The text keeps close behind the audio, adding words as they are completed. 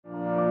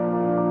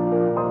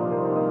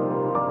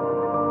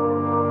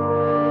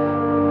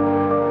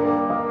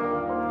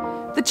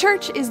The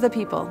church is the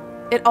people.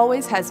 It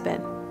always has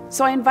been.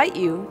 So I invite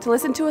you to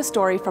listen to a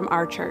story from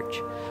our church,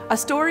 a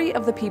story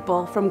of the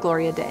people from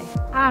Gloria Dei.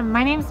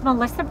 My name is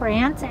Melissa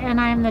Brandt, and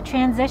I'm the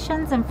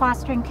Transitions and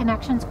Fostering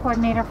Connections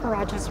Coordinator for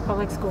Rochester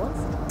Public Schools.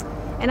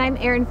 And I'm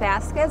Erin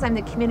Vasquez. I'm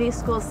the Community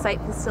Schools Site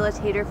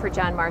Facilitator for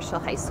John Marshall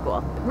High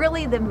School.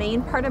 Really, the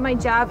main part of my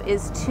job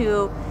is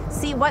to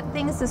see what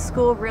things the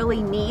school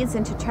really needs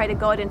and to try to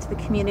go out into the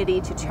community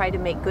to try to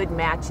make good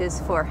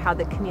matches for how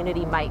the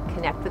community might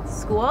connect with the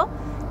school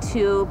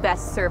to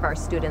best serve our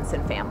students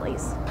and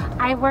families.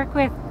 I work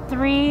with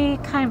three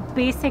kind of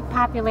basic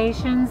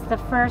populations, the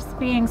first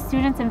being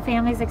students and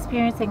families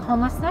experiencing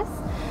homelessness.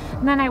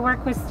 And then I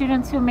work with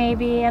students who may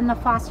be in the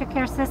foster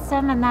care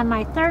system. And then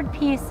my third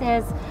piece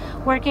is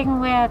working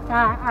with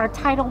our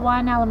Title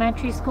I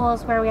elementary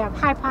schools where we have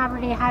high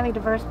poverty, highly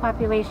diverse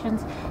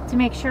populations to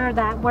make sure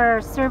that we're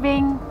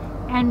serving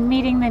and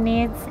meeting the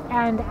needs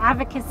and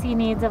advocacy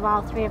needs of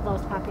all three of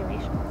those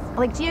populations.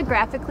 Like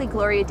geographically,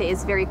 Gloria Dei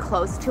is very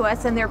close to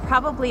us, and they're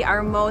probably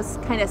our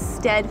most kind of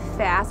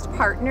steadfast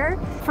partner.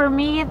 For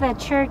me, the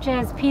church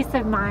is peace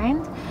of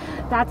mind.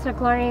 That's what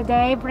Gloria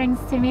Dei brings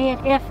to me.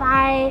 If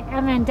I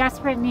am in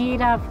desperate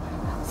need of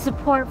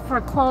support for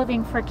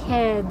clothing for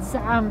kids,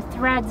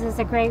 Threads is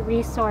a great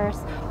resource.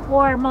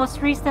 Or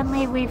most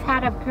recently, we've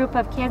had a group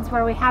of kids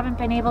where we haven't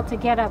been able to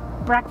get a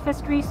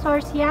breakfast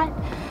resource yet.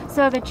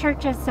 So the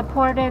church has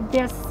supported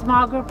this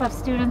small group of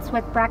students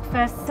with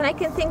breakfast. And I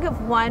can think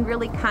of one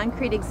really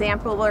concrete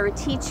example where a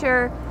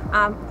teacher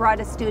brought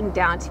a student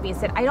down to me and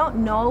said, I don't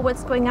know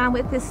what's going on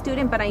with this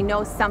student, but I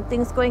know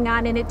something's going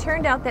on. And it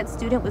turned out that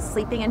student was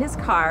sleeping in his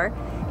car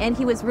and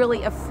he was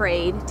really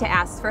afraid to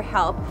ask for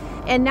help.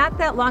 And not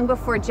that long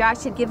before,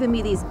 Josh had given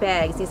me these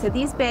bags. He said,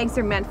 these bags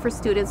are meant for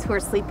students who are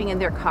sleeping in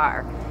their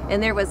car.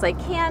 And there was like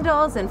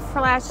candles and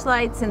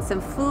flashlights and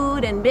some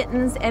food and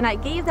mittens. And I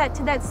gave that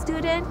to that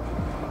student.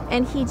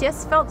 And he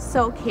just felt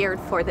so cared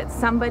for that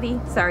somebody,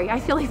 sorry, I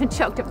feel even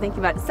choked up thinking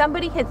about it.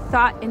 Somebody had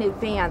thought in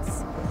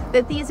advance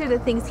that these are the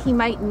things he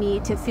might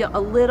need to feel a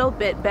little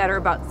bit better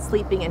about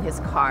sleeping in his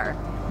car.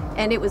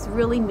 And it was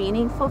really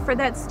meaningful for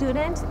that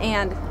student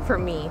and for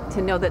me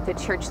to know that the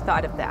church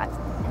thought of that.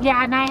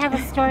 Yeah, and I have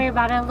a story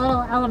about a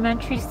little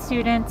elementary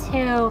student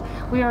who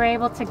we were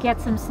able to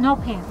get some snow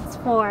pants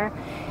for.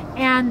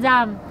 And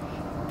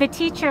the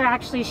teacher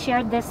actually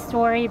shared this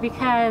story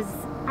because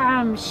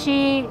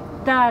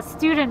the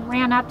student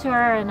ran up to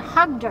her and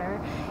hugged her,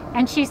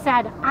 and she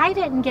said, I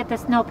didn't get the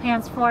snow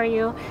pants for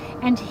you.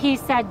 And he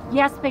said,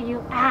 yes, but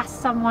you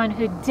asked someone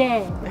who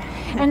did.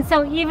 And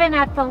so even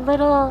at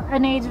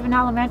an age of an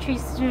elementary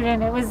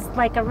student, it was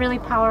like a really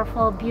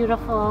powerful,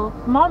 beautiful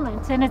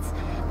moment. And it's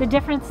the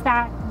difference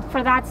that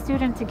for that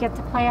student to get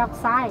to play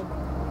outside,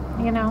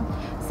 you know.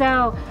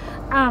 So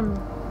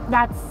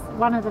that's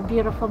one of the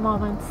beautiful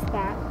moments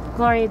that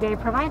Gloria Dei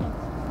provided.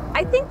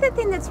 I think the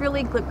thing that's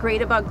really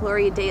great about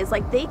Gloria Dei is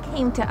like they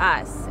came to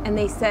us and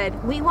they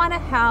said, we want to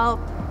help,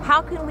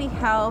 how can we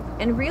help?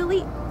 And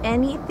really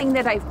anything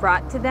that I've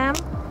brought to them,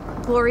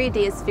 Gloria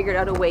Dei has figured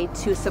out a way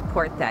to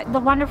support that. The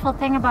wonderful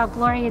thing about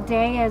Gloria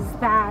Dei is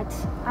that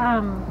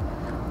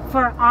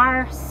for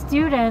our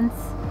students,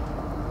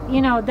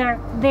 you know,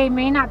 they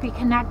may not be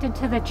connected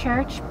to the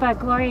church, but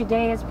Gloria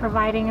Dei is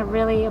providing a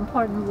really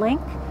important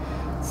link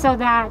so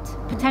that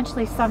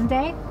potentially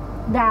someday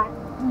that,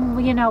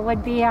 you know,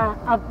 would be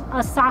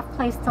a soft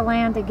place to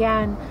land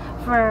again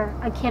for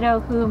a kiddo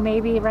who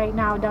maybe right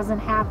now doesn't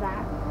have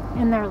that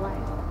in their life.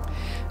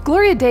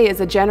 Gloria Dei is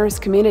a generous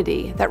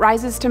community that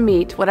rises to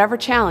meet whatever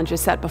challenge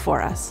is set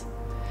before us.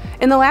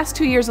 In the last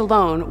 2 years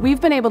alone, we've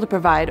been able to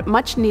provide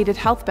much needed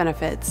health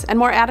benefits and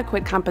more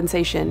adequate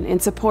compensation in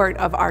support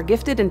of our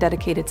gifted and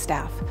dedicated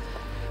staff.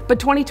 But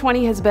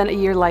 2020 has been a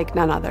year like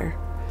none other.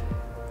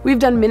 We've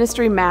done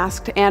ministry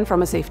masked and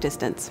from a safe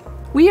distance.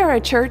 We are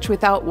a church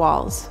without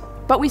walls,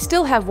 but we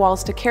still have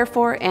walls to care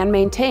for and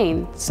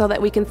maintain so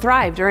that we can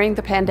thrive during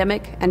the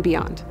pandemic and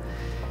beyond.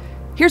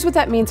 Here's what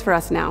that means for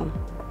us now.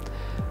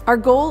 Our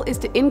goal is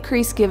to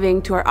increase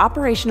giving to our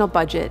operational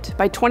budget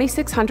by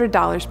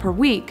 $2,600 per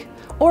week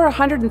or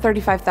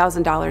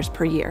 $135,000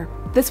 per year.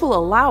 This will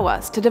allow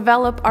us to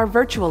develop our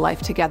virtual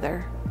life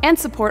together and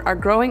support our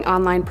growing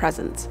online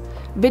presence,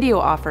 video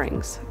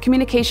offerings,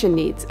 communication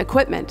needs,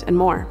 equipment, and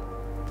more.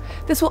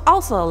 This will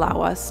also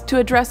allow us to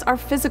address our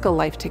physical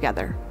life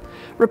together,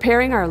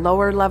 repairing our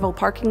lower level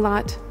parking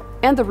lot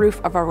and the roof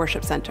of our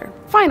worship center.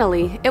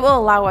 Finally, it will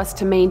allow us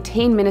to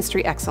maintain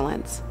ministry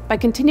excellence by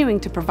continuing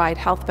to provide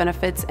health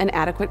benefits and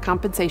adequate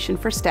compensation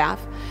for staff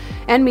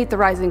and meet the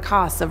rising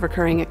costs of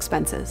recurring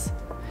expenses.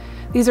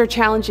 These are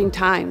challenging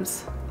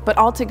times, but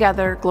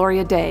altogether,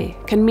 Gloria Dei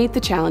can meet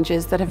the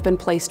challenges that have been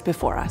placed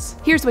before us.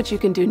 Here's what you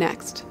can do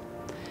next.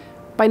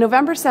 By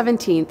November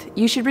 17th,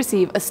 you should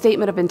receive a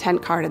statement of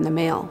intent card in the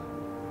mail.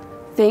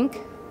 Think,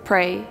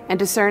 pray, and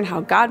discern how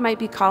God might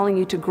be calling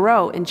you to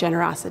grow in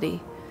generosity.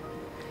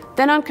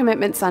 Then on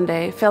Commitment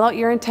Sunday, fill out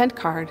your intent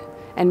card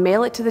and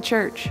mail it to the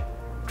church.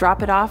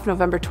 Drop it off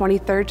November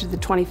 23rd to the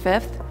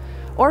 25th,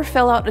 or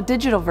fill out a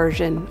digital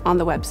version on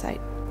the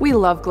website. We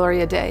love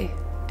Gloria Dei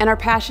and are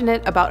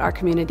passionate about our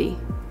community.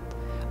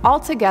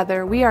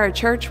 Altogether, we are a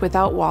church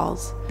without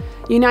walls,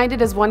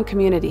 united as one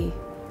community,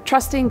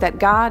 trusting that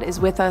God is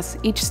with us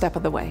each step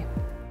of the way.